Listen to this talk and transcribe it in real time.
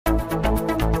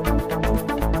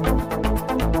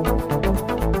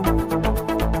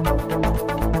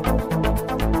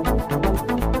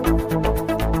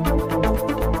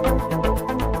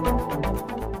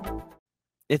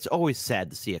it's always sad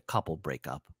to see a couple break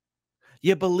up.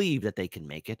 You believe that they can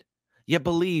make it. You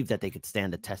believe that they could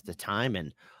stand the test of time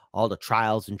and all the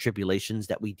trials and tribulations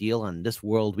that we deal on this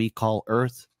world we call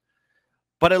Earth.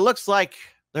 But it looks like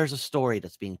there's a story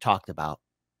that's being talked about.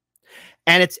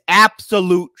 And it's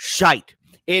absolute shite.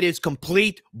 It is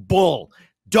complete bull.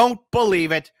 Don't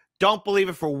believe it. Don't believe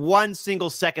it for one single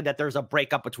second that there's a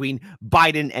breakup between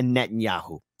Biden and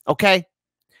Netanyahu. Okay?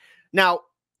 Now,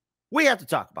 we have to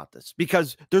talk about this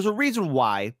because there's a reason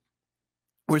why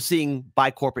we're seeing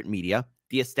by corporate media,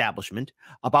 the establishment,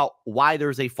 about why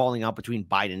there's a falling out between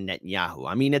Biden and Netanyahu.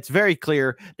 I mean, it's very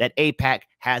clear that AIPAC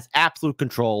has absolute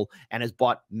control and has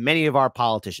bought many of our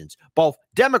politicians, both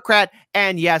Democrat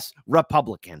and, yes,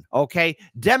 Republican, okay?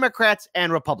 Democrats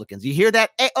and Republicans. You hear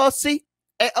that, AOC?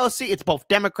 AOC, it's both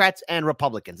Democrats and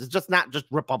Republicans. It's just not just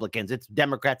Republicans. It's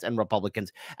Democrats and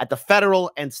Republicans at the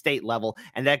federal and state level,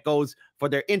 and that goes for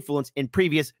their influence in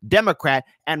previous Democrat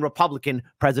and Republican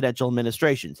presidential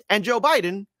administrations. And Joe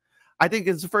Biden, I think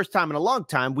it's the first time in a long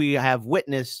time we have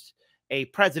witnessed a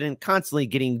president constantly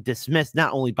getting dismissed,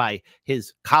 not only by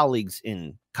his colleagues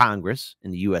in Congress,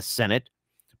 in the U.S. Senate,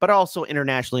 but also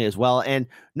internationally as well. And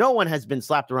no one has been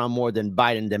slapped around more than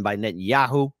Biden than by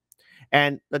Netanyahu.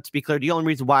 And let's be clear, the only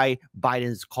reason why Biden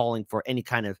is calling for any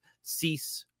kind of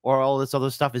cease or all this other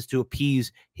stuff is to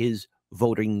appease his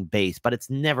voting base. But it's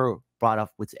never brought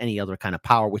up with any other kind of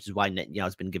power, which is why Netanyahu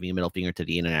has been giving a middle finger to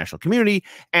the international community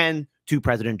and to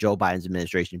President Joe Biden's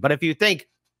administration. But if you think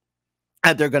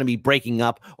that they're going to be breaking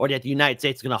up or that the United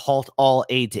States is going to halt all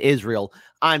aid to Israel,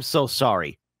 I'm so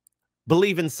sorry.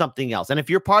 Believe in something else. And if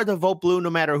you're part of the Vote Blue,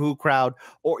 no matter who crowd,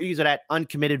 or either that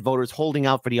uncommitted voters holding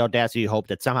out for the audacity hope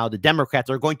that somehow the Democrats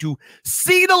are going to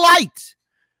see the light,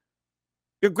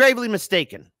 you're gravely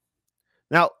mistaken.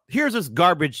 Now, here's this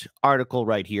garbage article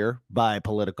right here by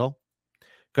Politico,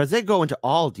 because they go into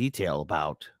all detail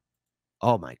about,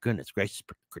 oh my goodness gracious,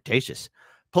 Cretaceous.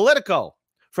 Politico,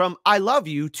 from I love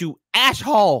you to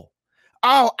asshole.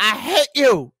 Oh, I hate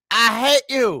you. I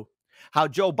hate you. How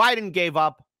Joe Biden gave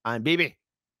up on Bibi.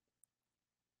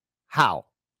 How?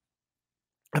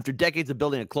 After decades of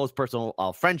building a close personal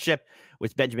friendship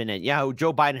with Benjamin Netanyahu,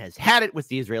 Joe Biden has had it with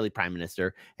the Israeli prime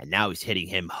minister, and now he's hitting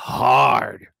him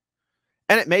hard.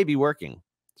 And it may be working.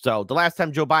 So the last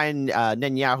time Joe Biden,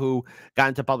 Netanyahu got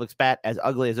into public spat as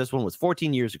ugly as this one was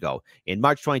 14 years ago. In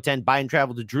March 2010, Biden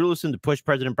traveled to Jerusalem to push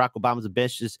President Barack Obama's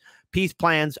ambitious peace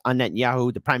plans on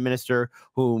Netanyahu, the prime minister,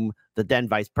 whom the then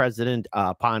vice president,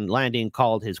 upon landing,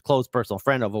 called his close personal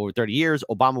friend of over 30 years.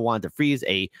 Obama wanted to freeze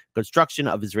a construction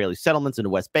of Israeli settlements in the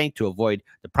West Bank to avoid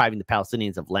depriving the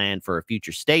Palestinians of land for a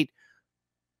future state.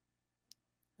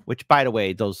 Which, by the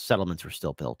way, those settlements were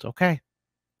still built, okay?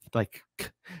 Like,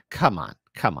 come on.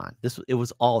 It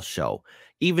was all show.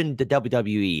 Even the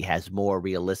WWE has more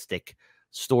realistic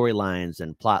storylines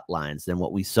and plot lines than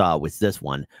what we saw with this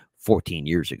one 14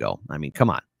 years ago. I mean, come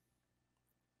on.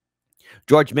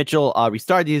 George Mitchell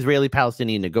restarted the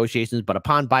Israeli-Palestinian negotiations, but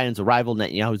upon Biden's arrival,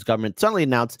 Netanyahu's government suddenly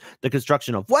announced the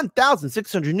construction of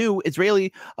 1,600 new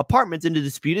Israeli apartments in the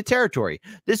disputed territory.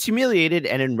 This humiliated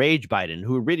and enraged Biden,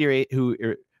 who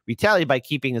retaliated by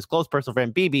keeping his close personal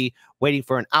friend Bibi waiting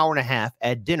for an hour and a half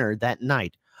at dinner that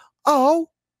night. Oh,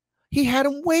 he had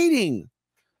him waiting.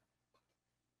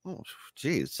 Oh,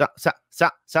 geez.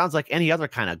 Sounds like any other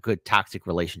kind of good toxic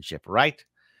relationship, right?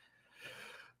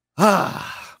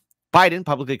 Biden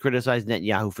publicly criticized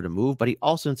Netanyahu for the move, but he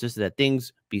also insisted that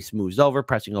things be smoothed over,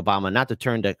 pressing Obama not to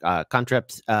turn the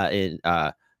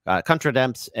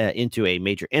contradempts into a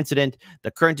major incident.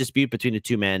 The current dispute between the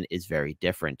two men is very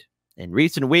different. In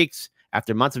recent weeks,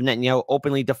 after months of Netanyahu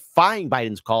openly defying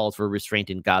Biden's calls for restraint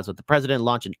in Gaza, the president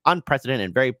launched an unprecedented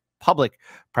and very public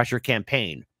pressure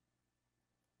campaign.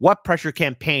 What pressure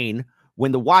campaign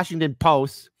when the Washington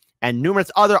Post and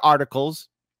numerous other articles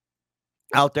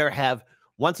out there have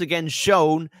once again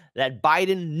shown that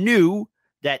Biden knew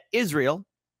that Israel,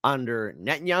 under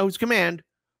Netanyahu's command,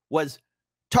 was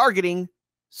targeting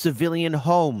civilian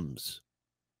homes,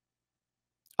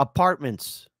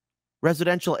 apartments,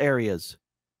 residential areas,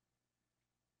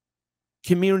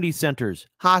 community centers,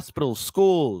 hospitals,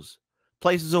 schools,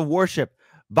 places of worship.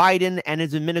 Biden and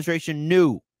his administration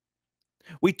knew.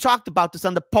 We talked about this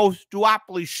on the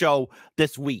post-duopoly show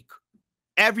this week.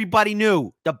 Everybody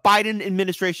knew. The Biden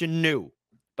administration knew.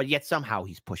 But yet somehow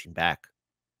he's pushing back.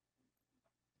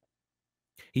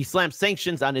 He slammed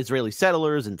sanctions on Israeli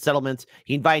settlers and settlements.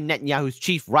 He invited Netanyahu's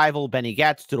chief rival, Benny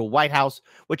Gantz, to the White House,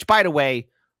 which, by the way,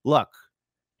 look,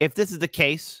 if this is the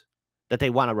case that they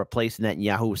want to replace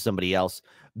Netanyahu with somebody else,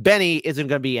 Benny isn't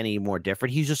going to be any more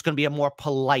different. He's just going to be a more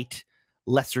polite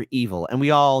lesser evil. And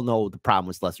we all know the problem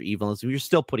with lesser evil is you're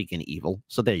still putting in evil.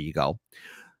 So there you go.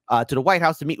 To the White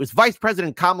House to meet with Vice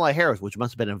President Kamala Harris, which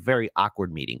must have been a very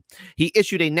awkward meeting. He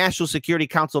issued a National Security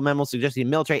Council memo suggesting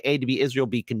military aid to Israel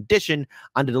be conditioned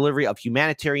on the delivery of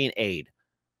humanitarian aid.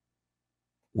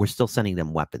 We're still sending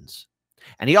them weapons.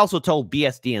 And he also told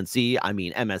MSNBC,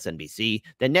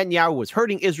 that Netanyahu was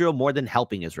hurting Israel more than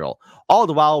helping Israel, all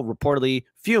the while reportedly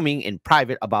fuming in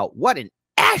private about what an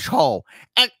asshole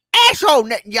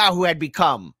Netanyahu had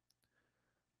become.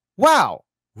 Wow,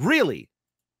 really?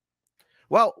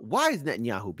 Well, why is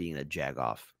Netanyahu being a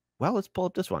jagoff? Well, let's pull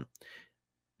up this one.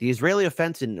 The Israeli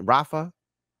offense in Rafah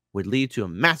would lead to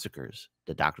massacres,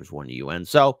 the doctors warned the UN.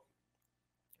 So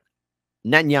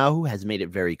Netanyahu has made it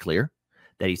very clear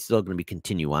that he's still going to be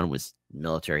continue on with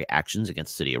military actions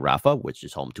against the city of Rafah, which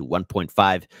is home to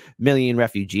 1.5 million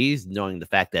refugees, knowing the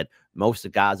fact that most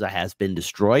of Gaza has been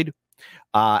destroyed.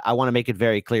 I want to make it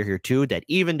very clear here, too, that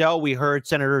even though we heard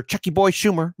Senator Chucky Boy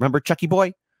Schumer, remember Chucky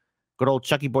Boy? Good old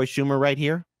Chucky Boy Schumer right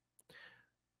here.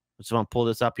 So I'm pull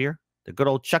this up here. The good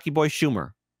old Chucky Boy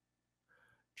Schumer.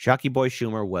 Chucky Boy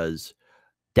Schumer was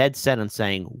dead set on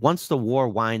saying, once the war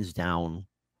winds down,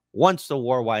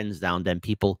 then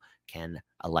people can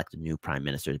elect a new prime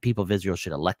minister. The people of Israel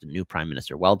should elect a new prime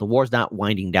minister. Well, the war's not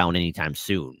winding down anytime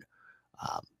soon.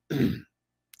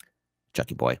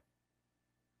 Chucky Boy.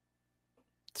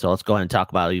 So let's go ahead and talk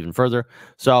about it even further.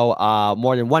 So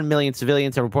more than 1 million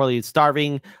civilians are reportedly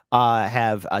starving,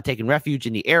 have taken refuge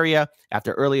in the area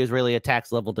after early Israeli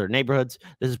attacks leveled their neighborhoods.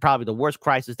 This is probably the worst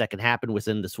crisis that can happen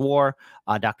within this war.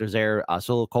 Dr. Zair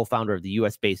Solo, co-founder of the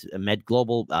U.S.-based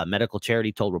Global medical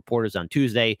charity, told reporters on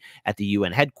Tuesday at the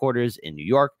UN headquarters in New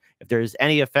York, if there's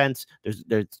any offense,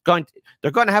 they're going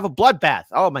to have a bloodbath.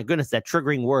 Oh, my goodness, that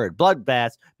triggering word.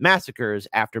 Bloodbaths, massacres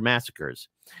after massacres.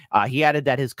 He added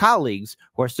that his colleagues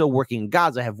who are still working in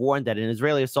Gaza have warned that an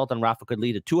Israeli assault on Rafah could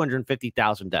lead to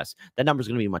 250,000 deaths. That number is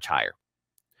going to be much higher.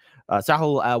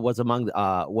 Sahel was among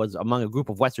a group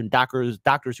of Western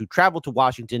doctors who traveled to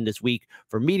Washington this week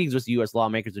for meetings with U.S.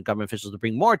 lawmakers and government officials to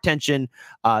bring more attention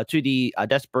to the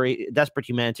desperate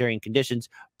humanitarian conditions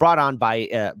brought on by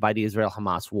the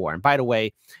Israel-Hamas war. And by the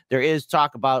way, there is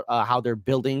talk about how they're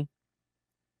building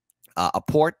a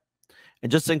port.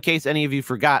 And just in case any of you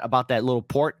forgot about that little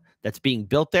port that's being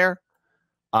built there,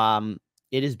 it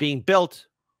is being built.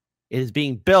 It is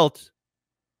being built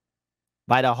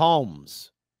by the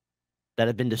homes that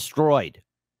have been destroyed.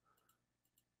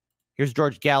 Here's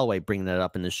George Galloway bringing that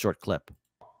up in this short clip.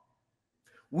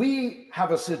 We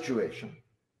have a situation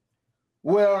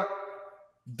where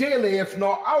daily, if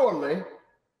not hourly,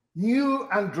 new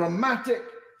and dramatic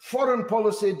foreign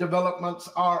policy developments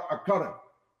are occurring.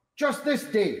 Just this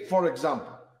day, for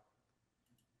example,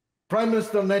 Prime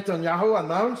Minister Netanyahu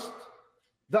announced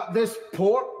that this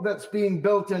port that's being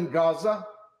built in Gaza,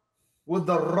 with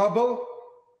the rubble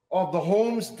of the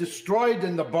homes destroyed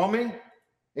in the bombing,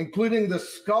 including the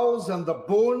skulls and the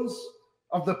bones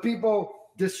of the people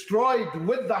destroyed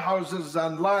with the houses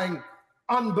and lying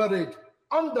unburied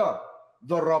under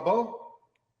the rubble,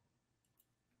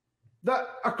 that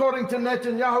according to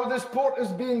Netanyahu, this port is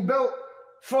being built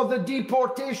for the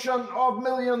deportation of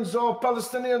millions of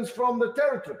Palestinians from the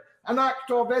territory, an act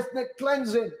of ethnic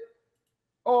cleansing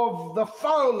of the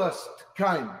foulest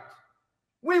kind.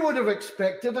 We would have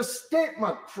expected a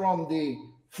statement from the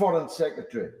Foreign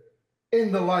Secretary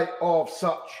in the light of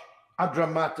such a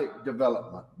dramatic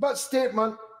development. But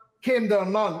statement came there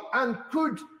none, and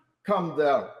could come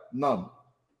there none.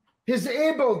 His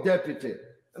able deputy,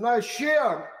 and I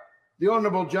share the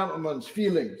honourable gentleman's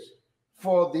feelings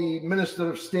for the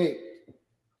Minister of State,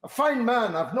 a fine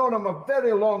man, I've known him a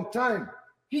very long time.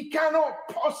 He cannot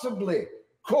possibly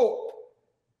cope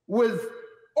with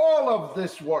all of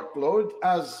this workload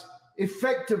as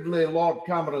effectively Lord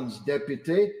Cameron's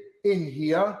deputy in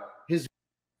here.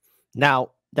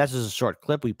 Now, that's just a short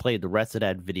clip. We played the rest of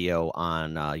that video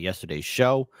on yesterday's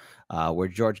show where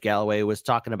George Galloway was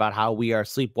talking about how we are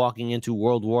sleepwalking into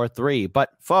World War III. But,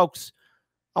 folks,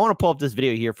 I want to pull up this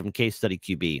video here from Case Study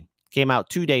QB. Came out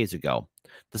 2 days ago,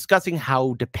 discussing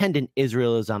how dependent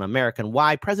Israel is on America and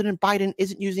why President Biden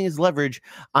isn't using his leverage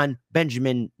on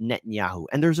Benjamin Netanyahu.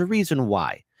 And there's a reason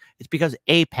why. It's because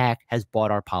AIPAC has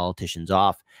bought our politicians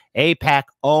off. AIPAC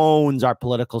owns our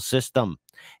political system.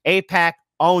 AIPAC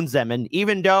owns them. And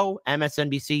even though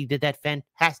MSNBC did that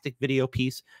fantastic video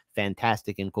piece,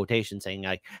 fantastic in quotation, saying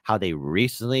like how they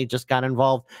recently just got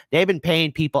involved, they've been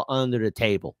paying people under the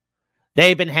table.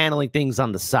 They've been handling things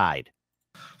on the side.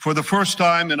 For the first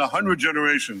time in 100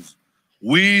 generations,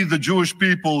 we, the Jewish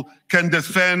people, can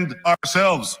defend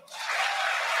ourselves.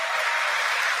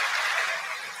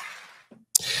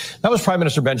 That was Prime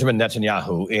Minister Benjamin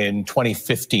Netanyahu in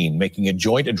 2015, making a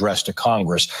joint address to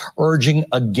Congress, urging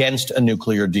against a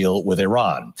nuclear deal with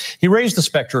Iran. He raised the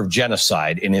specter of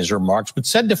genocide in his remarks, but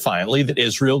said defiantly that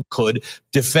Israel could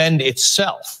defend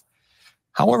itself.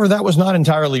 However, that was not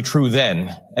entirely true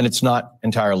then, and it's not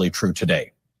entirely true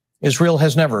today. Israel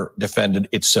has never defended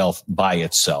itself by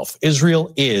itself.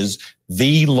 Israel is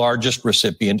the largest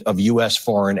recipient of U.S.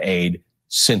 foreign aid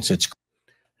since its.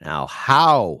 Now,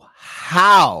 how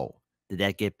did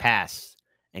that get passed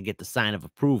and get the sign of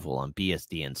approval on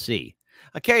BSDNC?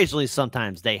 Occasionally,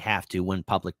 sometimes they have to when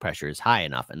public pressure is high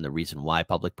enough. And the reason why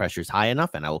public pressure is high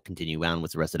enough, and I will continue on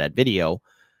with the rest of that video,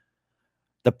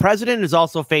 the president is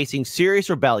also facing serious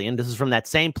rebellion. This is from that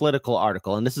same Political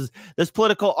article. And this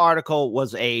Political article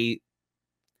was a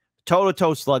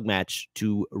toe-to-toe slug match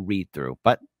to read through.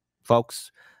 But,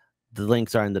 folks, the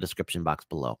links are in the description box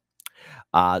below.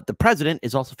 The president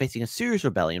is also facing a serious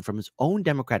rebellion from his own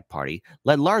Democrat Party,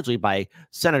 led largely by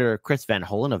Senator Chris Van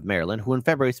Hollen of Maryland, who in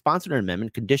February sponsored an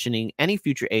amendment conditioning any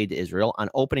future aid to Israel on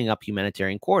opening up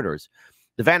humanitarian corridors.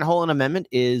 The Van Hollen amendment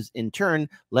is, in turn,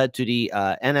 led to the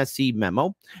NSC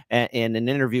memo. In an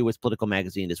interview with Political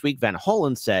Magazine this week, Van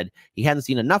Hollen said he hadn't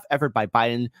seen enough effort by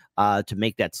Biden to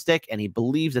make that stick, and he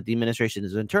believes that the administration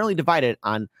is internally divided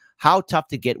on how tough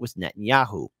to get with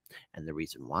Netanyahu. And the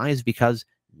reason why is because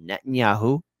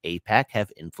Netanyahu, AIPAC, have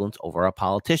influence over our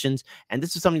politicians, and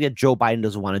this is something that Joe Biden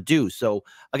doesn't want to do. So,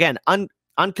 again,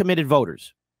 uncommitted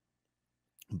voters.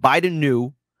 Biden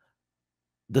knew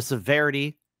the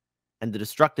severity and the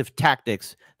destructive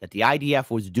tactics that the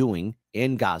IDF was doing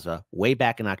in Gaza way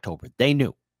back in October. They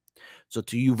knew. So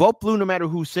to you vote blue, no matter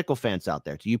who sycophants out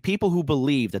there, to you people who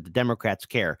believe that the Democrats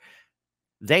care,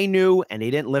 they knew and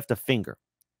they didn't lift a finger.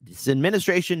 This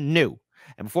administration knew.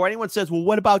 And before anyone says, well,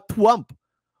 what about Trump?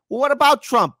 Well, what about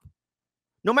Trump?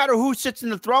 No matter who sits in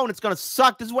the throne, it's going to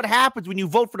suck. This is what happens when you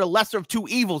vote for the lesser of two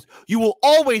evils. You will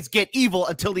always get evil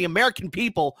until the American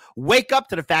people wake up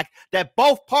to the fact that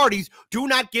both parties do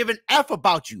not give an F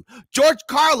about you. George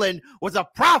Carlin was a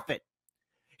prophet.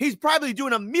 He's probably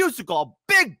doing a musical, a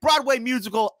big Broadway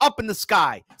musical up in the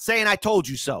sky, saying, I told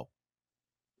you so.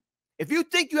 If you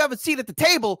think you have a seat at the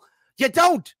table, you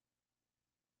don't.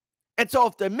 And so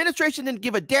if the administration didn't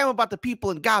give a damn about the people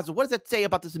in Gaza, what does that say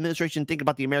about this administration thinking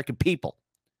about the American people?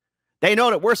 They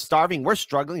know that we're starving, we're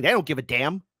struggling. They don't give a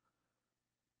damn.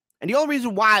 And the only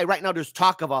reason why right now there's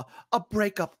talk of a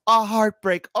breakup, a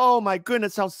heartbreak. Oh, my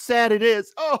goodness, how sad it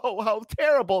is. Oh, how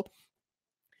terrible.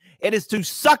 It is to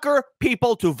sucker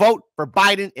people to vote for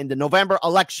Biden in the November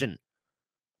election.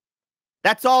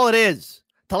 That's all it is,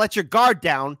 to let your guard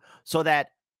down so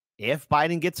that if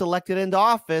Biden gets elected into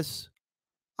office,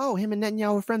 oh, him and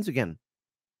Netanyahu are friends again.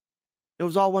 It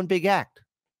was all one big act.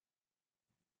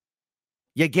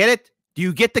 You get it? Do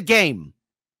you get the game?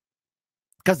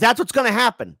 Because that's what's going to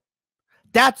happen.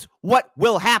 That's what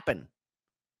will happen.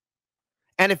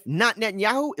 And if not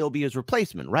Netanyahu, it'll be his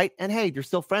replacement, right? And hey, they're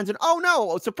still friends. And oh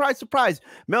no, surprise, surprise.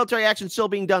 Military action still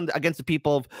being done against the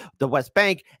people of the West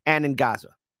Bank and in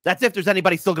Gaza. That's if there's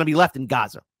anybody still going to be left in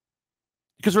Gaza.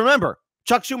 Because remember,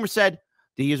 Chuck Schumer said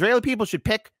the Israeli people should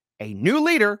pick a new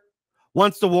leader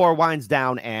once the war winds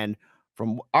down. And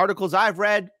from articles I've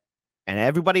read, and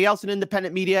everybody else in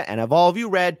independent media, and have all of you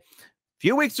read, a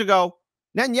few weeks ago,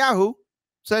 Netanyahu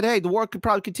said, hey, the war could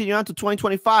probably continue on to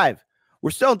 2025.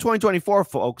 We're still in 2024,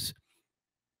 folks.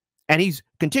 And he's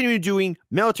continuing doing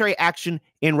military action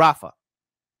in Rafah.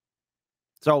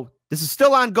 So this is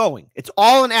still ongoing. It's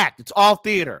all an act. It's all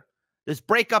theater. This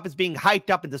breakup is being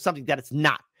hyped up into something that it's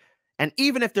not. And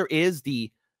even if there is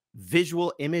the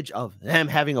visual image of them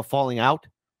having a falling out,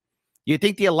 you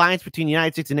think the alliance between the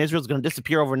United States and Israel is going to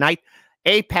disappear overnight?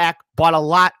 AIPAC bought a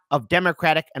lot of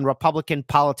Democratic and Republican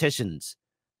politicians.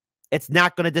 It's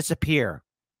not going to disappear.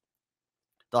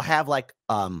 They'll have like,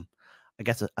 I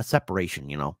guess a separation.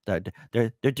 You know,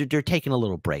 they're taking a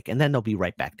little break, and then they'll be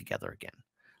right back together again,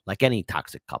 like any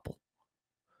toxic couple.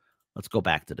 Let's go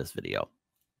back to this video.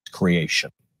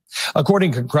 Creation.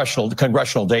 According to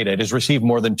congressional data, it has received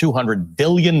more than $200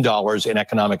 billion in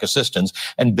economic assistance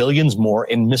and billions more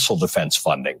in missile defense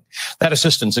funding. That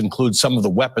assistance includes some of the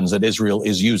weapons that Israel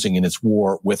is using in its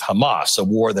war with Hamas, a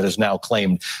war that has now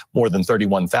claimed more than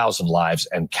 31,000 lives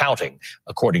and counting,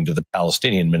 according to the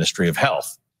Palestinian Ministry of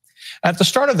Health. At the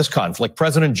start of this conflict,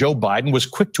 President Joe Biden was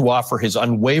quick to offer his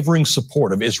unwavering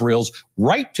support of Israel's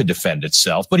right to defend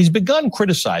itself, but he's begun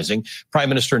criticizing Prime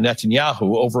Minister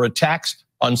Netanyahu over attacks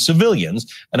on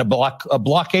civilians and a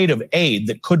blockade of aid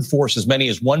that could force as many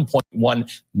as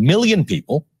 1.1 million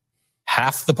people,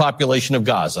 half the population of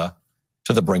Gaza,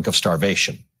 to the brink of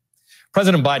starvation.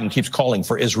 President Biden keeps calling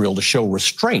for Israel to show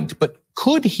restraint, but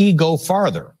could he go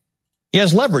farther? He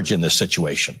has leverage in this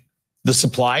situation. The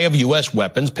supply of U.S.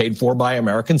 weapons paid for by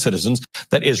American citizens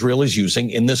that Israel is using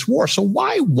in this war. So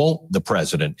why won't the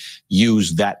president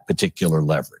use that particular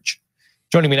leverage?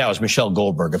 Joining me now is Michelle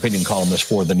Goldberg, opinion columnist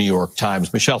for the New York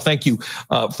Times. Michelle, thank you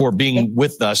for being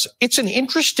with us. It's an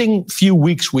interesting few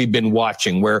weeks we've been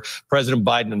watching where President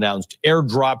Biden announced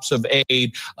airdrops of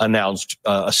aid, announced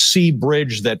a sea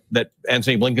bridge that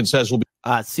Antony Blinken says will be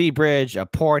a sea bridge, a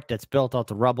port that's built out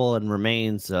the rubble and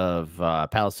remains of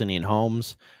Palestinian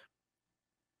homes.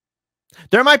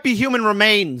 There might be human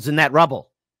remains in that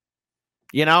rubble,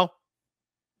 you know?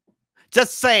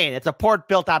 Just saying, it's a port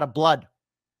built out of blood.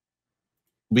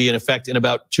 Be in effect in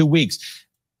about 2 weeks,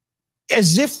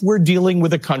 as if we're dealing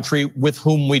with a country with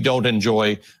whom we don't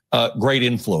enjoy great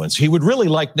influence. He would really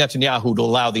like Netanyahu to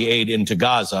allow the aid into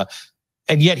Gaza,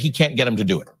 and yet he can't get him to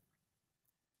do it.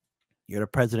 You're the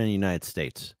president of the United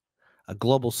States, a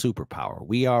global superpower.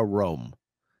 We are Rome.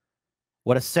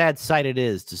 What a sad sight it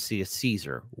is to see a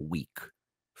Caesar weak,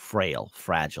 frail,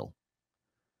 fragile.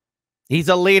 He's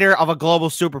a leader of a global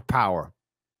superpower,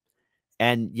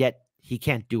 and yet he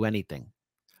can't do anything.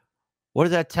 What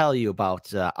does that tell you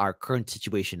about our current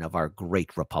situation of our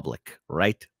great republic,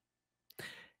 right?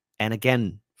 And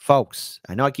again, folks,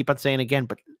 I know I keep on saying again,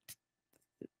 but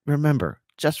remember,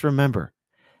 just remember,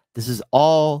 this is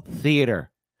all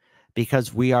theater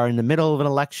because we are in the middle of an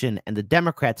election and the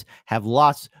Democrats have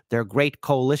lost their great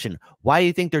coalition. Why do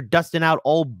you think they're dusting out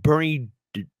old Bernie?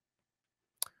 I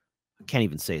can't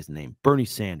even say his name, Bernie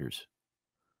Sanders.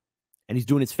 And he's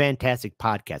doing his fantastic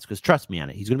podcast because trust me on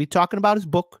it. He's going to be talking about his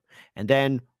book. And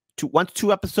then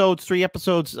three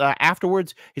episodes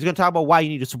afterwards, he's going to talk about why you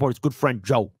need to support his good friend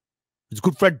Joe. His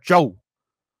good friend Joe.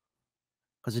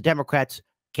 Because the Democrats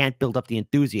can't build up the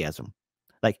enthusiasm.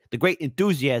 Like the great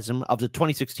enthusiasm of the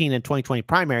 2016 and 2020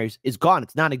 primaries is gone.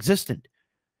 It's non-existent.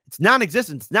 It's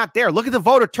non-existent. It's not there. Look at the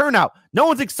voter turnout. No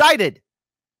one's excited.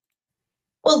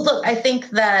 Well, look, I think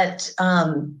that,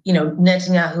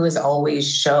 Netanyahu has always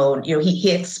shown, he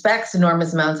expects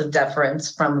enormous amounts of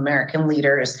deference from American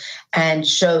leaders and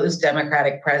shows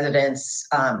Democratic presidents,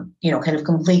 kind of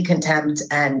complete contempt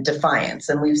and defiance.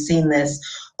 And we've seen this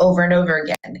over and over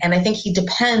again. And I think he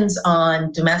depends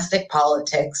on domestic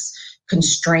politics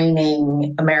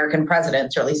constraining American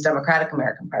presidents, or at least Democratic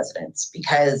American presidents,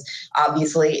 because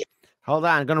obviously... Hold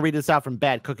on, I'm going to read this out from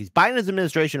Bad Cookies. Biden's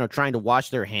administration are trying to wash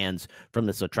their hands from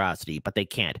this atrocity, but they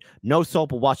can't. No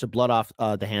soap will wash the blood off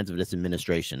the hands of this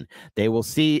administration. They will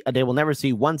never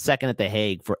see 1 second at The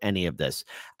Hague for any of this.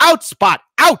 Out, Spot,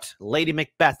 out, Lady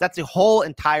Macbeth. That's the whole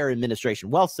entire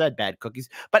administration. Well said, Bad Cookies.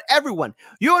 But everyone,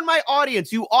 you and my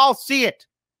audience, you all see it.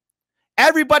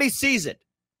 Everybody sees it.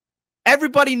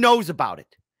 Everybody knows about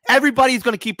it. Everybody's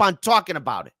going to keep on talking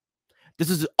about it. This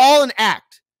is all an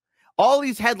act. All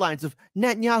these headlines of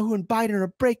Netanyahu and Biden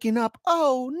are breaking up.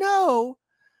 Oh, no.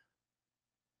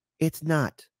 It's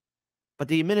not. But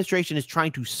the administration is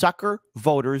trying to sucker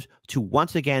voters to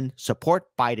once again support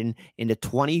Biden in the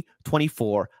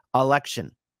 2024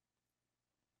 election.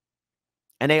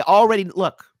 And they already,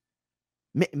 look,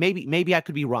 maybe I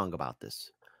could be wrong about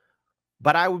this,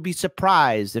 but I would be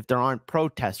surprised if there aren't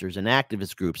protesters and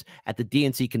activist groups at the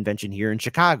DNC convention here in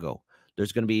Chicago.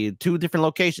 There's going to be 2 different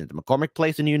locations, the McCormick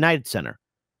Place and the United Center.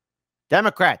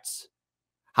 Democrats,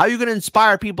 how are you going to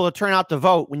inspire people to turn out to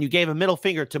vote when you gave a middle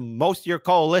finger to most of your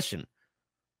coalition?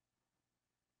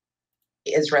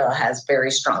 Israel has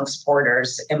very strong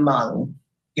supporters among,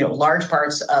 large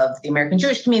parts of the American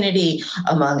Jewish community,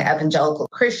 among evangelical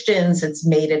Christians. It's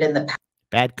made it in the past.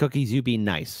 Bad Cookies, you be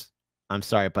nice. I'm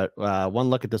sorry, but one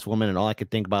look at this woman and all I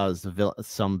could think about is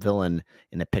some villain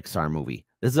in a Pixar movie.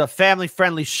 This is a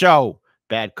family-friendly show,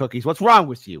 Bad Cookies. What's wrong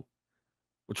with you?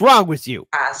 What's wrong with you?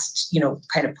 Asked,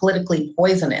 kind of politically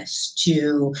poisonous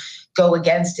to go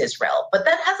against Israel. But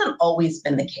that hasn't always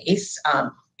been the case.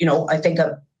 I think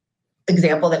a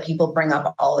example that people bring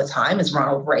up all the time is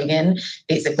Ronald Reagan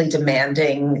basically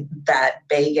demanding that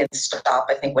Begin stop,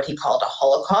 I think, what he called a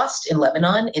Holocaust in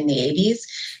Lebanon in the 80s.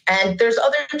 And there's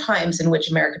other times in which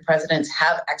American presidents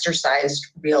have exercised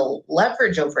real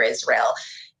leverage over Israel.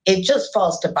 It just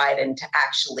falls to Biden to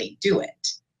actually do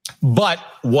it. But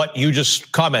what you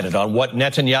just commented on, what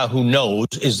Netanyahu knows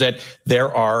is that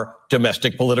there are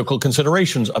domestic political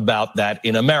considerations about that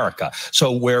in America.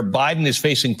 So where Biden is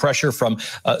facing pressure from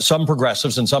some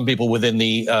progressives and some people within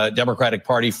the Democratic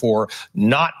Party for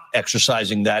not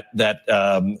exercising that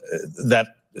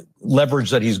leverage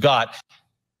that he's got,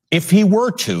 if he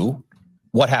were to,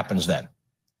 what happens then?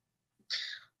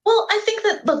 Well, I think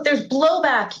that, look, there's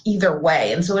blowback either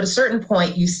way. And so at a certain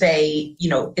point, you say,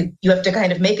 you have to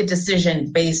kind of make a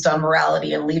decision based on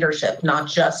morality and leadership, not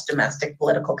just domestic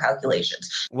political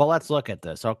calculations. Well, let's look at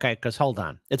this, okay? Because hold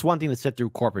on. It's one thing to sit through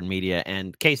corporate media,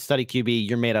 and case study QB,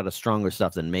 you're made out of stronger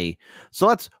stuff than me. So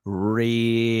let's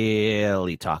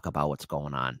really talk about what's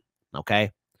going on,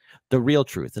 okay? The real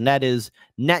truth, and that is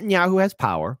Netanyahu has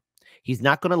power. He's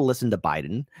not going to listen to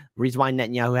Biden. The reason why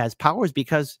Netanyahu has power is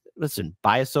because, listen,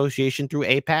 by association through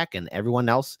AIPAC and everyone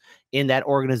else in that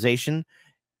organization,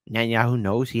 Netanyahu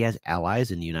knows he has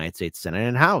allies in the United States Senate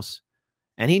and House.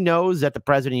 And he knows that the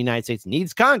president of the United States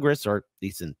needs Congress, or at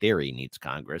least in theory needs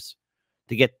Congress,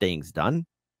 to get things done.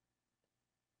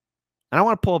 And I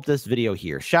want to pull up this video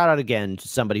here. Shout out again to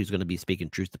somebody who's going to be speaking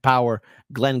truth to power,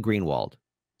 Glenn Greenwald.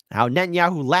 How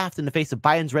Netanyahu laughed in the face of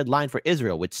Biden's red line for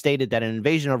Israel, which stated that an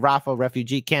invasion of Rafah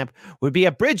refugee camp would be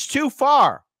a bridge too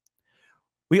far.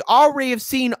 We already have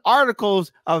seen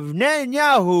articles of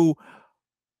Netanyahu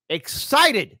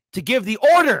excited to give the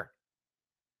order.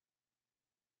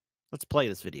 Let's play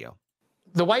this video.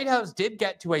 The White House did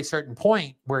get to a certain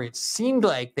point where it seemed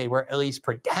like they were at least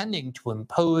pretending to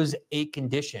impose a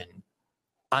condition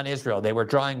on Israel. They were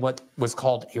drawing what was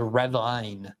called a red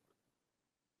line.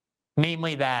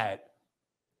 Namely that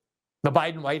the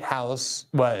Biden White House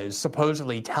was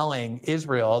supposedly telling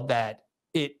Israel that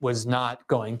it was not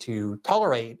going to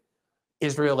tolerate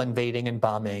Israel invading and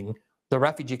bombing the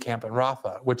refugee camp in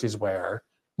Rafah, which is where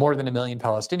more than 1 million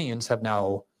Palestinians have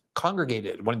now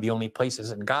congregated, one of the only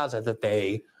places in Gaza that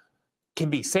they can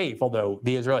be safe, although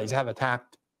the Israelis have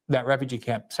attacked that refugee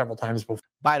camp several times before.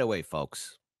 By the way,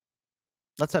 folks,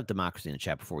 let's have democracy in the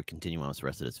chat before we continue on with the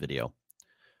rest of this video.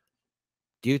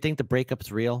 Do you think the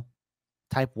breakup's real?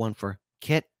 Type 1 for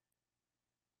Kit.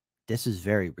 This is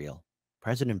very real.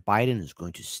 President Biden is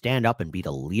going to stand up and be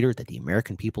the leader that the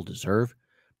American people deserve.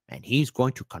 And he's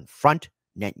going to confront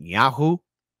Netanyahu.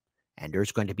 And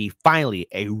there's going to be finally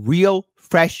a real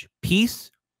fresh peace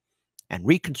and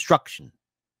reconstruction.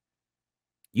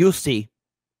 You'll see,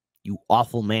 you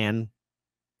awful man.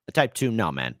 Type 2,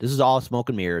 no, man. This is all smoke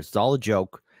and mirrors. It's all a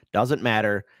joke. Doesn't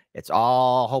matter. It's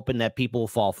all hoping that people will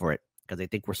fall for it because they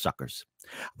think we're suckers.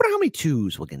 I wonder how many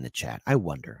 2s will get in the chat. I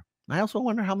wonder. I also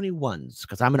wonder how many 1s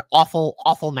because I'm an awful,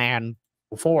 awful man.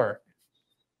 Before.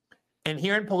 And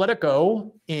here in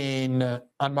Politico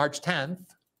on March 10th,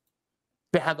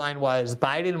 the headline was,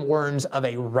 Biden warns of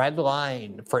a red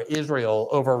line for Israel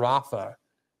over Rafah.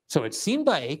 So it seemed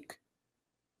like,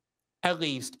 at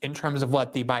least in terms of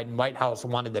what the Biden White House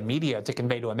wanted the media to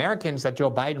convey to Americans, that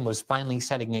Joe Biden was finally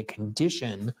setting a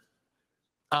condition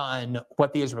on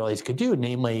what the Israelis could do,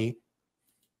 namely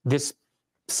this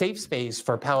safe space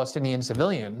for Palestinian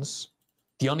civilians,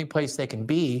 the only place they can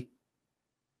be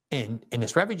in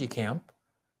this refugee camp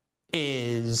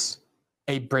is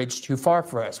a bridge too far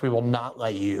for us. We will not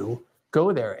let you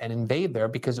go there and invade there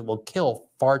because it will kill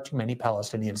far too many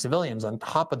Palestinian civilians. On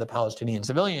top of the Palestinian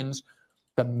civilians,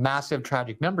 the massive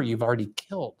tragic number you've already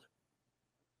killed.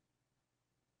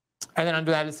 And then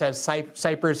under that it says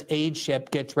Cyprus aid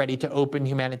ship gets ready to open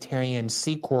humanitarian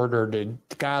sea corridor to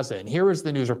Gaza. And here was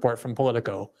the news report from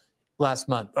Politico last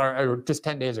month, or just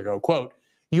 10 days ago. Quote,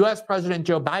 U.S. President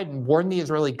Joe Biden warned the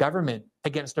Israeli government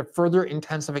against a further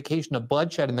intensification of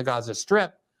bloodshed in the Gaza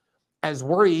Strip as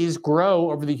worries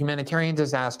grow over the humanitarian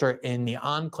disaster in the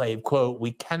enclave. Quote,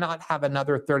 we cannot have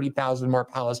another 30,000 more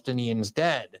Palestinians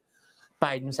dead,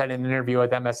 Biden said in an interview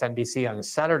with MSNBC on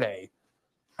Saturday.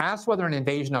 Asked whether an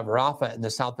invasion of Rafah in the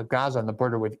south of Gaza on the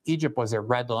border with Egypt was a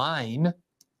red line,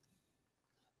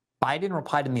 Biden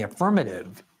replied in the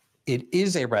affirmative. It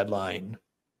is a red line.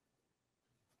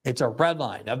 It's a red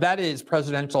line. Now that is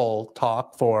presidential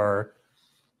talk for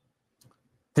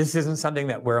this isn't something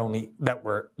that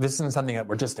this isn't something that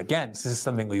we're just against. This is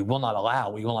something we will not allow.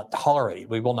 We will not tolerate.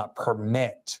 We will not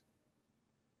permit.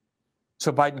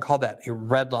 So Biden called that a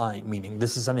red line, meaning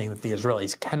this is something that the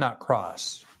Israelis cannot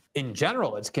cross. In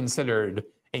general, it's considered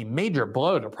a major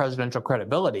blow to presidential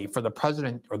credibility for the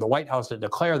president or the White House to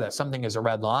declare that something is a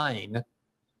red line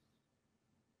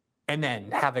and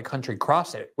then have a country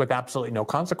cross it with absolutely no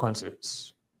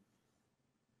consequences.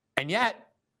 And yet,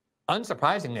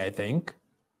 unsurprisingly, I think,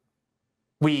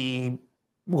 we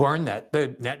learned that the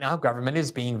Netanyahu government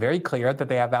is being very clear that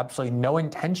they have absolutely no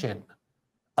intention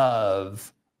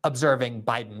of observing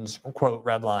Biden's, quote,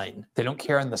 red line. They don't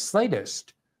care in the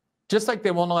slightest. Just like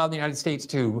they won't allow the United States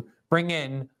to bring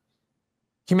in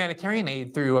humanitarian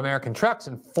aid through American trucks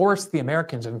and force the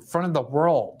Americans in front of the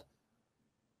world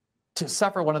to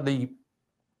suffer one of the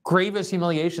gravest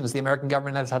humiliations the American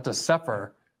government has had to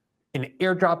suffer in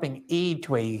airdropping aid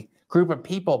to a group of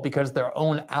people because their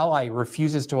own ally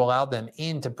refuses to allow them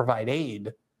in to provide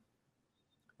aid.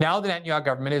 Now the Netanyahu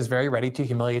government is very ready to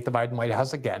humiliate the Biden White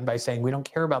House again by saying we don't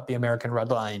care about the American red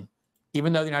line.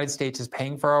 Even though the United States is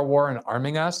paying for our war and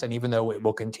arming us, and even though it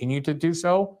will continue to do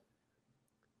so,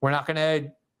 we're not going to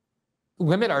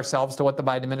limit ourselves to what the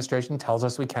Biden administration tells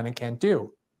us we can and can't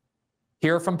do.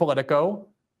 Here from Politico,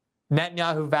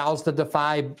 Netanyahu vows to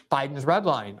defy Biden's red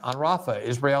line on Rafah.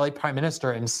 Israeli prime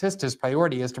minister insists his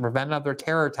priority is to prevent another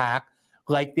terror attack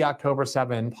like the October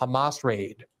 7 Hamas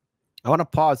raid. I want to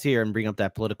pause here and bring up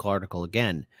that Political article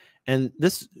again. And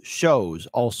this shows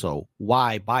also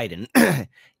why Biden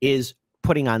is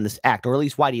putting on this act, or at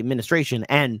least why the administration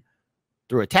and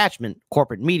through attachment,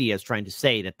 corporate media is trying to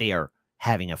say that they are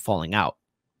having a falling out.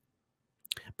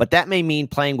 But that may mean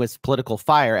playing with political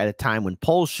fire at a time when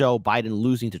polls show Biden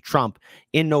losing to Trump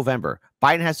in November.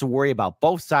 Biden has to worry about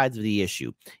both sides of the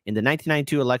issue. In the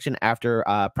 1992 election, after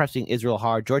pressing Israel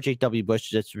hard, George H.W. Bush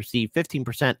just received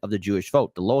 15% of the Jewish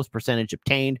vote, the lowest percentage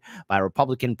obtained by a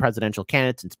Republican presidential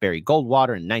candidate since Barry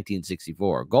Goldwater in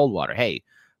 1964. Goldwater, hey,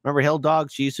 remember Hill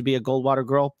Dog? She used to be a Goldwater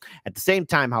girl. At the same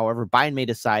time, however, Biden may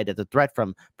decide that the threat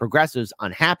from progressives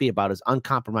unhappy about his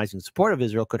uncompromising support of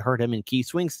Israel could hurt him in key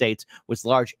swing states with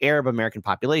large Arab American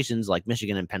populations like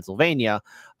Michigan and Pennsylvania.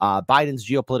 Biden's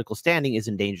geopolitical standing is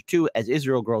in danger too as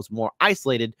Israel grows more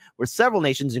isolated, with several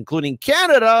nations, including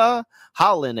Canada,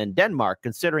 Holland, and Denmark,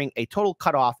 considering a total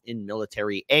cutoff in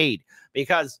military aid.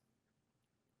 Because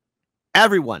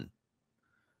everyone,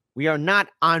 we are not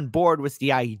on board with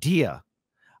the idea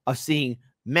of seeing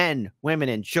men, women,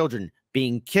 and children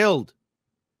being killed,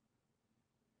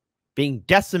 being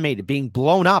decimated, being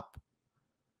blown up.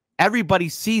 Everybody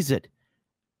sees it.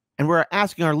 And we're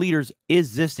asking our leaders,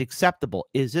 is this acceptable?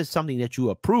 Is this something that you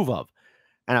approve of?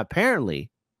 And apparently,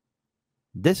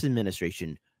 this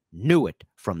administration knew it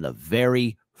from the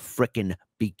very frickin'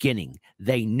 beginning.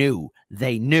 They knew.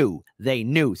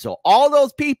 So all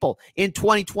those people in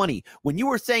 2020, when you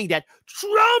were saying that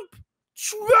Trump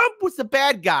was the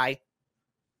bad guy,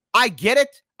 I get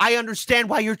it. I understand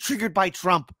why you're triggered by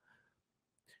Trump.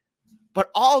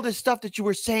 But all this stuff that you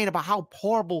were saying about how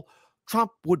horrible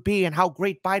Trump would be and how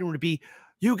great Biden would be,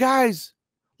 you guys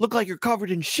look like you're covered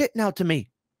in shit now to me.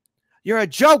 You're a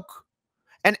joke,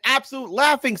 an absolute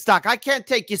laughingstock. I can't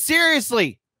take you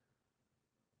seriously.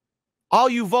 All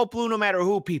you vote blue no matter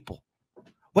who people.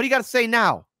 What do you got to say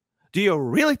now? Do you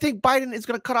really think Biden is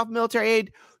going to cut off military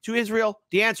aid to Israel?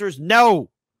 The answer is no,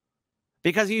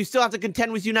 because you still have to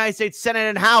contend with the United States Senate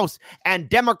and House, and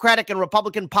Democratic and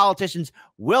Republican politicians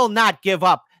will not give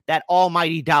up that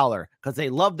almighty dollar because they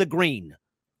love the green.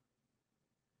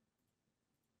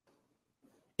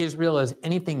 Israel is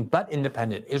anything but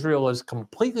independent. Israel is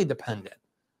completely dependent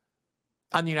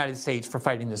on the United States for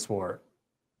fighting this war.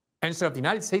 And so if the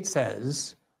United States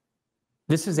says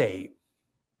this is a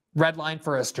red line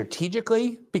for us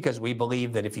strategically, because we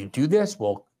believe that if you do this,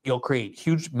 you'll create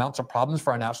huge amounts of problems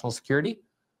for our national security,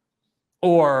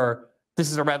 or this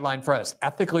is a red line for us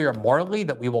ethically or morally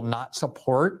that we will not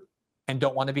support and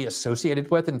don't want to be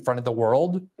associated with in front of the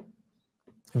world,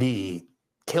 the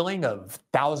killing of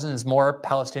thousands more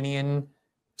Palestinian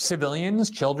civilians,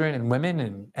 children and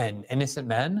women and innocent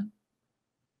men.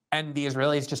 And the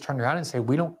Israelis just turn around and say,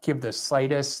 we don't give the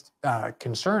slightest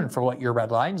concern for what your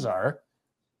red lines are.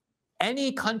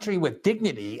 Any country with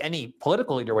dignity, any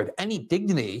political leader with any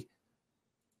dignity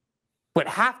would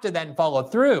have to then follow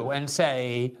through and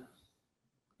say,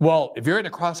 well, if you're going to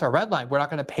cross our red line, we're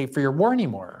not going to pay for your war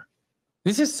anymore.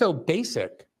 This is so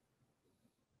basic.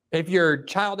 If your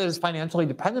child is financially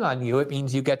dependent on you, it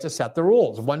means you get to set the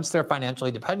rules. Once they're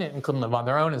financially dependent and can live on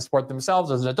their own and support themselves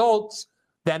as adults,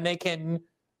 then they can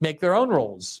make their own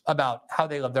rules about how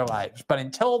they live their lives. But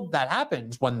until that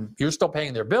happens, when you're still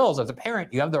paying their bills as a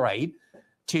parent, you have the right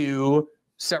to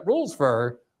set rules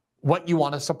for what you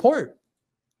want to support.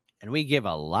 And we give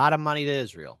a lot of money to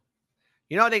Israel.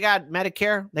 You know, they got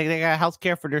Medicare. They got health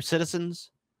care for their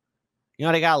citizens. You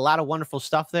know, they got a lot of wonderful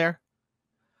stuff there.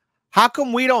 How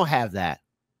come we don't have that?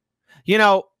 You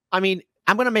know, I mean,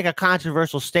 I'm going to make a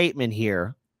controversial statement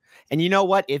here. And you know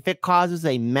what? If it causes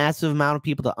a massive amount of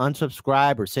people to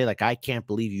unsubscribe or say, like, I can't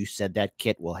believe you said that,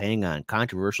 Kit, well, hang on.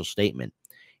 Controversial statement.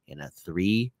 In a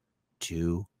 3,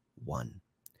 2, 1.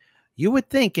 You would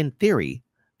think, in theory,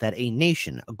 that a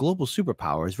nation, a global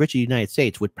superpower as rich as the United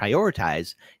States, would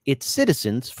prioritize its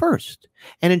citizens first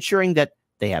and ensuring that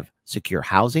they have secure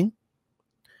housing,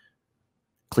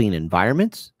 clean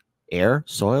environments, air,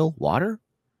 soil, water,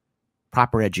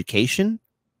 proper education,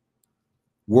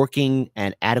 working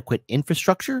and adequate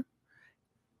infrastructure,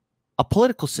 a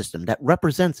political system that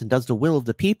represents and does the will of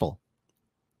the people.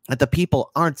 that the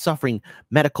people aren't suffering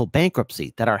medical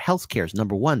bankruptcy, that our health care is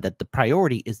number one, that the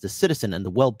priority is the citizen and the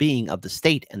well-being of the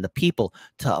state and the people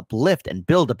to uplift and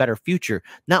build a better future,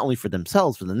 not only for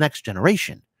themselves, for the next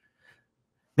generation.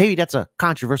 Maybe that's a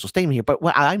controversial statement here, but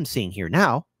what I'm seeing here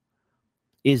now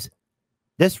is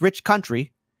this rich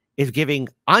country is giving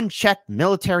unchecked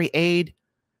military aid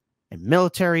and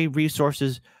military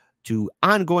resources to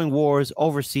ongoing wars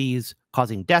overseas,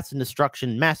 causing deaths and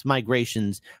destruction, mass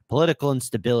migrations, political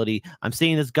instability. I'm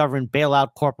seeing this government bail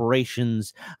out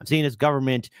corporations. I'm seeing this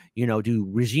government, do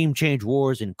regime change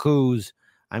wars and coups.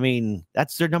 I mean,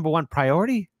 that's their number one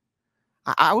priority.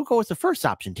 I would go with the first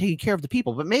option, taking care of the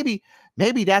people. But maybe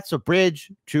that's a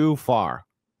bridge too far.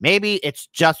 Maybe it's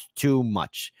just too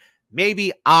much.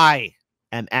 Maybe I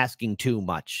am asking too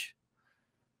much.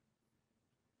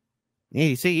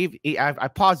 You see, I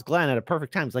paused Glenn at a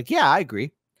perfect time. It's like, yeah, I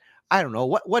agree. I don't know.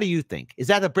 What do you think? Is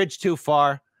that a bridge too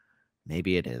far?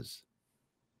 Maybe it is.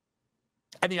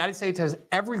 And the United States has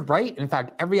every right, in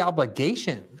fact, every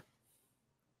obligation,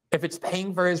 if it's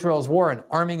paying for Israel's war and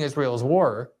arming Israel's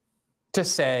war, to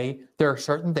say there are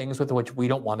certain things with which we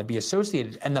don't want to be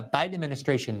associated. And the Biden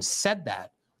administration said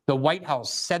that. The White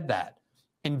House said that.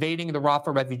 Invading the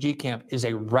Rafah refugee camp is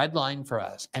a red line for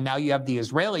us. And now you have the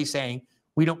Israelis saying,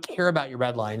 we don't care about your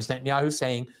red lines. Netanyahu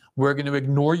saying, we're going to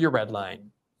ignore your red line.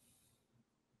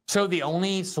 So the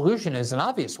only solution is an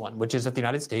obvious one, which is that the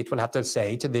United States would have to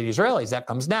say to the Israelis, that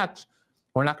comes next.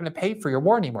 We're not going to pay for your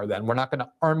war anymore then. We're not going to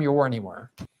arm your war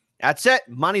anymore. That's it.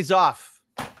 Money's off.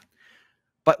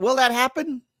 But will that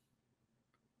happen?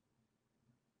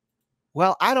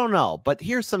 Well, I don't know. But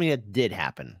here's something that did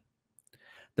happen.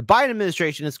 The Biden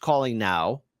administration is calling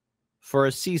now for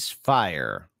a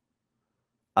ceasefire.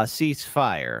 A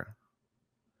ceasefire.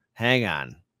 Hang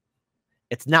on.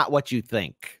 It's not what you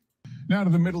think. Now to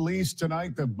the Middle East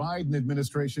tonight, the Biden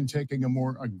administration taking a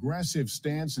more aggressive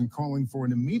stance and calling for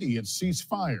an immediate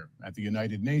ceasefire at the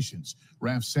United Nations.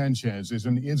 Raf Sanchez is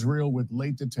in Israel with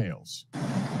late details.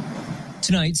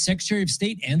 Tonight, Secretary of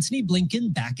State Antony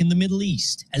Blinken back in the Middle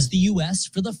East as the U.S.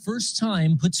 for the first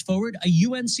time puts forward a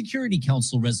UN Security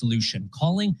Council resolution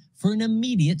calling for an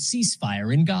immediate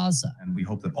ceasefire in Gaza. And we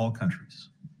hope that all countries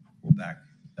will back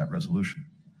that resolution.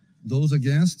 Those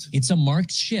against? It's a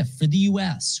marked shift for the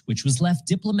U.S., which was left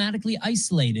diplomatically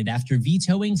isolated after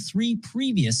vetoing 3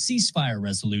 previous ceasefire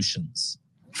resolutions.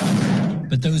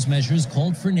 But those measures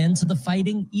called for an end to the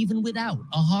fighting even without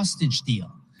a hostage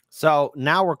deal. So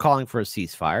now we're calling for a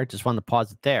ceasefire. Just wanted to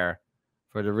pause it there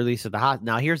for the release of the hostage.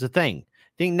 Now, here's the thing.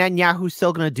 Think Netanyahu's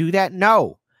still going to do that?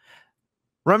 No.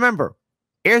 Remember,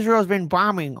 Israel's been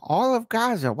bombing all of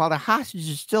Gaza while the hostage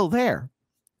is still there.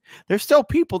 There's still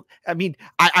people. I mean,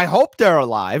 I hope they're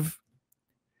alive.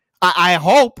 I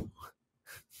hope.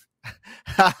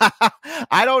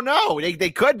 I don't know.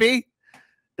 They could be.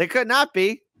 They could not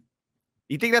be.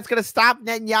 You think that's going to stop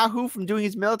Netanyahu from doing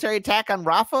his military attack on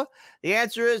Rafah? The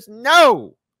answer is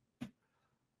no.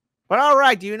 But all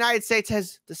right, the United States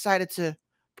has decided to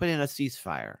put in a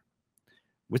ceasefire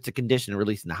with the condition of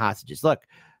releasing the hostages. Look,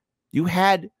 you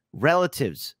had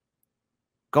relatives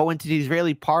go into the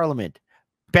Israeli parliament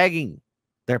begging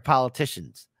their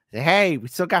politicians, say, hey, we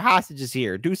still got hostages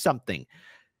here, do something.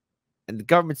 And the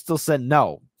government still said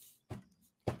no.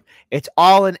 It's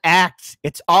all an act.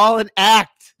 It's all an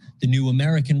act. The new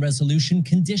American resolution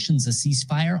conditions a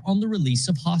ceasefire on the release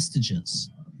of hostages.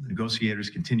 Negotiators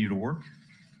continue to work.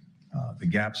 The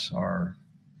gaps are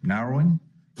narrowing.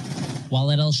 While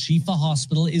at Al-Shifa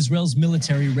Hospital, Israel's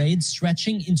military raid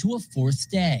stretching into a 4th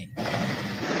day.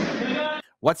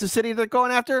 What's the city they're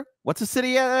going after? What's the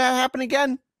city happen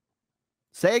again?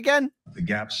 Say again. The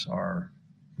gaps are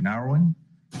narrowing.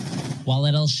 While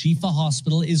at Al-Shifa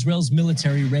Hospital, Israel's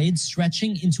military raid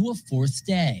stretching into a 4th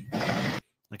day.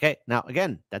 Okay, now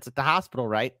again, that's at the hospital,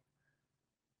 right?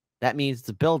 That means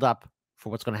the buildup for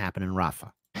what's going to happen in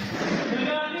Rafah.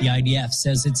 The IDF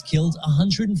says it's killed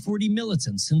 140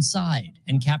 militants inside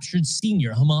and captured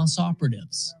senior Hamas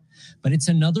operatives. But it's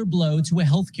another blow to a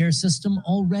healthcare system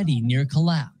already near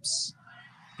collapse.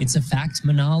 It's a fact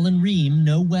Manal and Reem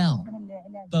know well.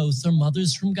 Both are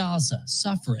mothers from Gaza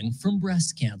suffering from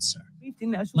breast cancer.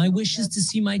 My wish is to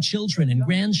see my children and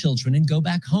grandchildren and go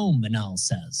back home, Manal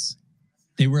says.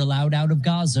 They were allowed out of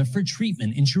Gaza for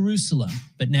treatment in Jerusalem,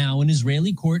 but now an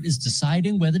Israeli court is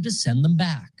deciding whether to send them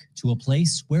back to a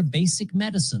place where basic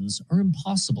medicines are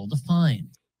impossible to find.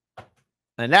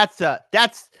 And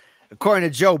that's according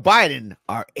to Joe Biden,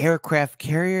 our aircraft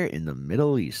carrier in the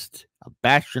Middle East, a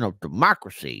bastion of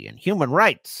democracy and human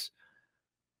rights.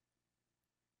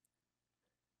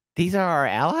 These are our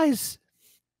allies?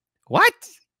 What?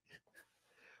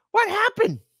 What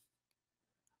happened?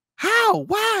 How?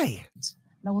 Why?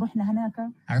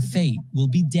 Our fate will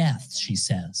be death, she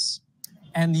says.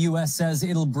 And the U.S. says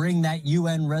it'll bring that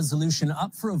UN resolution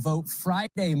up for a vote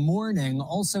Friday morning.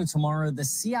 Also tomorrow, the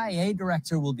CIA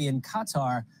director will be in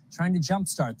Qatar trying to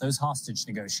jumpstart those hostage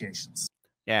negotiations.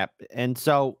 Yeah, and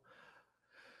so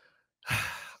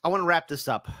I want to wrap this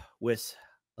up with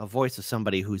a voice of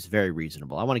somebody who's very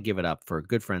reasonable. I want to give it up for a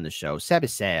good friend of the show, Sabby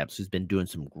Sabs, who's been doing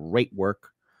some great work.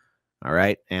 All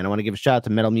right. And I want to give a shout out to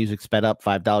Metal Music Sped Up,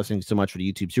 $5. Thank you so much for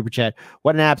the YouTube super chat.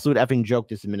 What an absolute effing joke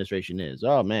this administration is.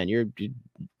 Oh man,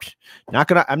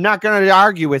 I'm not gonna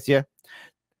argue with you.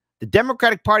 The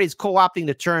Democratic Party is co-opting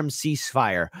the term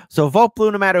ceasefire. So vote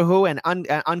blue no matter who, and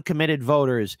uncommitted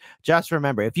voters. Just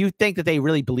remember, if you think that they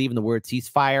really believe in the word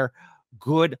ceasefire,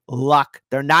 good luck.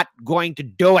 They're not going to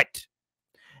do it.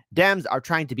 Dems are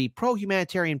trying to be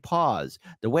pro-humanitarian pause.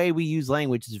 The way we use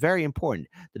language is very important.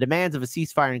 The demands of a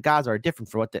ceasefire in Gaza are different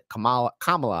from what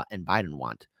Kamala and Biden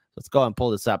want. Let's go and pull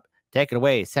this up. Take it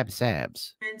away,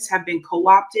 Sabs. Have been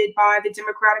co-opted by the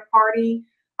Democratic Party.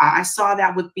 I saw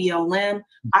that with BLM.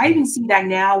 I even see that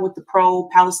now with the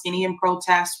pro-Palestinian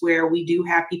protests, where we do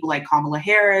have people like Kamala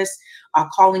Harris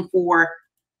calling for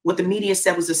what the media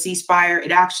said was a ceasefire.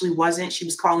 It actually wasn't. She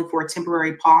was calling for a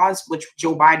temporary pause, which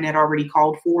Joe Biden had already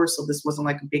called for. So this wasn't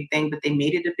like a big thing, but they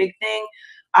made it a big thing.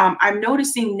 I'm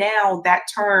noticing now that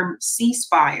term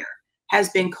ceasefire has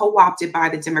been co-opted by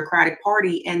the Democratic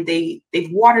Party, and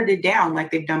they've watered it down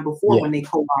like they've done before when they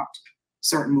co-opt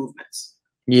certain movements.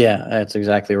 Yeah, that's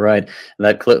exactly right.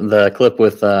 The clip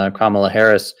with Kamala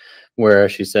Harris, where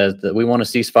she says that we want a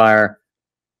ceasefire,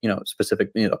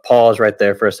 specific, pause right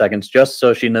there for a second, just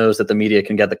so she knows that the media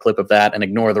can get the clip of that and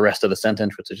ignore the rest of the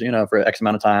sentence, which is, for X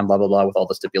amount of time, blah, blah, blah, with all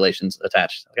the stipulations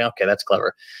attached. Okay, that's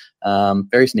clever.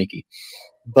 Very sneaky.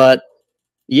 But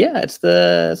yeah, it's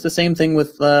the same thing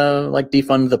with like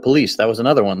defund the police. That was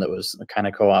another one that was kind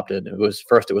of co-opted. It was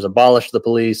abolish the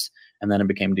police, and then it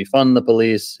became defund the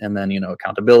police, and then,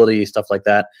 accountability, stuff like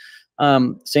that.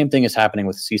 Same thing is happening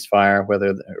with ceasefire,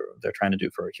 whether they're trying to do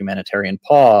for a humanitarian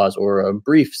pause or a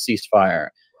brief ceasefire.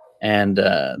 And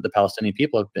the Palestinian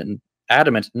people have been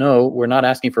adamant, no, we're not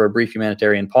asking for a brief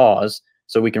humanitarian pause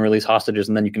so we can release hostages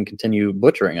and then you can continue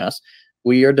butchering us.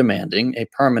 We are demanding a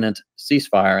permanent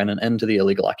ceasefire and an end to the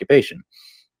illegal occupation.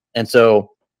 And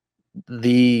so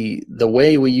the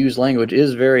way we use language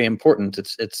is very important.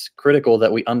 It's critical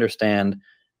that we understand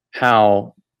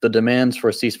how the demands for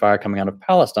a ceasefire coming out of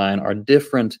Palestine are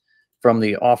different from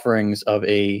the offerings of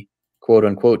a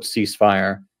quote-unquote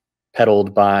ceasefire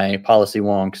peddled by policy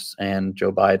wonks and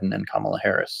Joe Biden and Kamala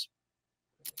Harris.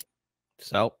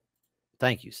 So,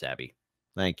 thank you, Sabby.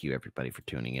 Thank you, everybody, for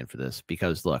tuning in for this.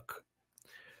 Because, look,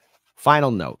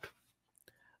 final note,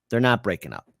 they're not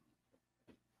breaking up.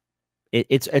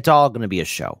 It's all going to be a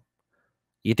show.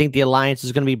 You think the alliance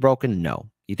is going to be broken?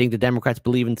 No. You think the Democrats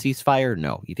believe in ceasefire?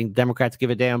 No. You think the Democrats give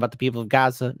a damn about the people of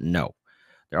Gaza? No.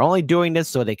 They're only doing this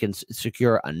so they can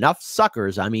secure enough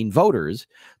suckers, voters,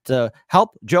 to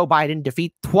help Joe Biden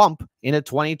defeat Trump in a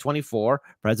 2024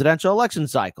 presidential election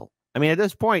cycle. At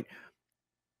this point,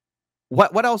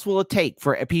 what else will it take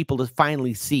for people to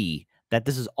finally see that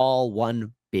this is all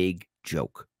one big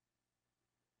joke?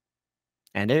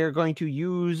 And they're going to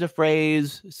use the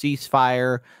phrase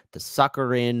ceasefire to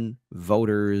sucker in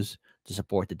voters to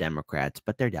support the Democrats,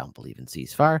 but they don't believe in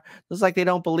ceasefire. It's like they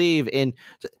don't believe in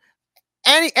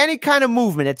any kind of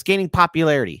movement that's gaining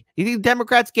popularity. You think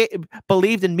Democrats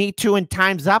believed in Me Too and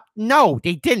Time's Up? No,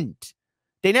 they didn't.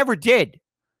 They never did.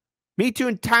 Me Too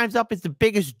and Time's Up is the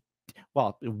biggest,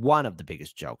 well, one of the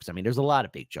biggest jokes. There's a lot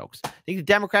of big jokes. Think the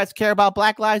Democrats care about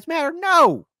Black Lives Matter?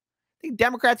 No. Think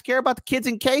Democrats care about the kids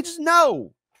in cages?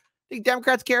 No. Think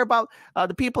Democrats care about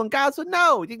the people in Gaza?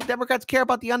 No. Think Democrats care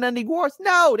about the unending wars?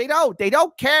 No, they don't. They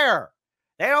don't care.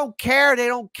 They don't care. They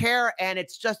don't care. And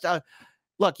it's just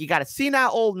look, you got a senile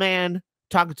old man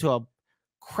talking to a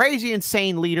crazy,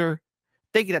 insane leader,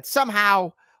 thinking that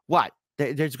somehow,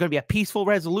 there's going to be a peaceful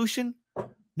resolution?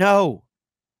 No.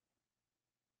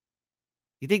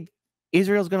 You think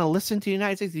Israel's going to listen to the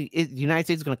United States? The United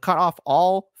States is going to cut off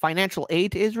all financial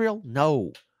aid to Israel?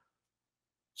 No.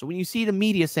 So when you see the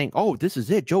media saying, oh, this is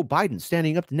it, Joe Biden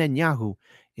standing up to Netanyahu,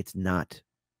 it's not.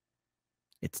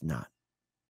 It's not.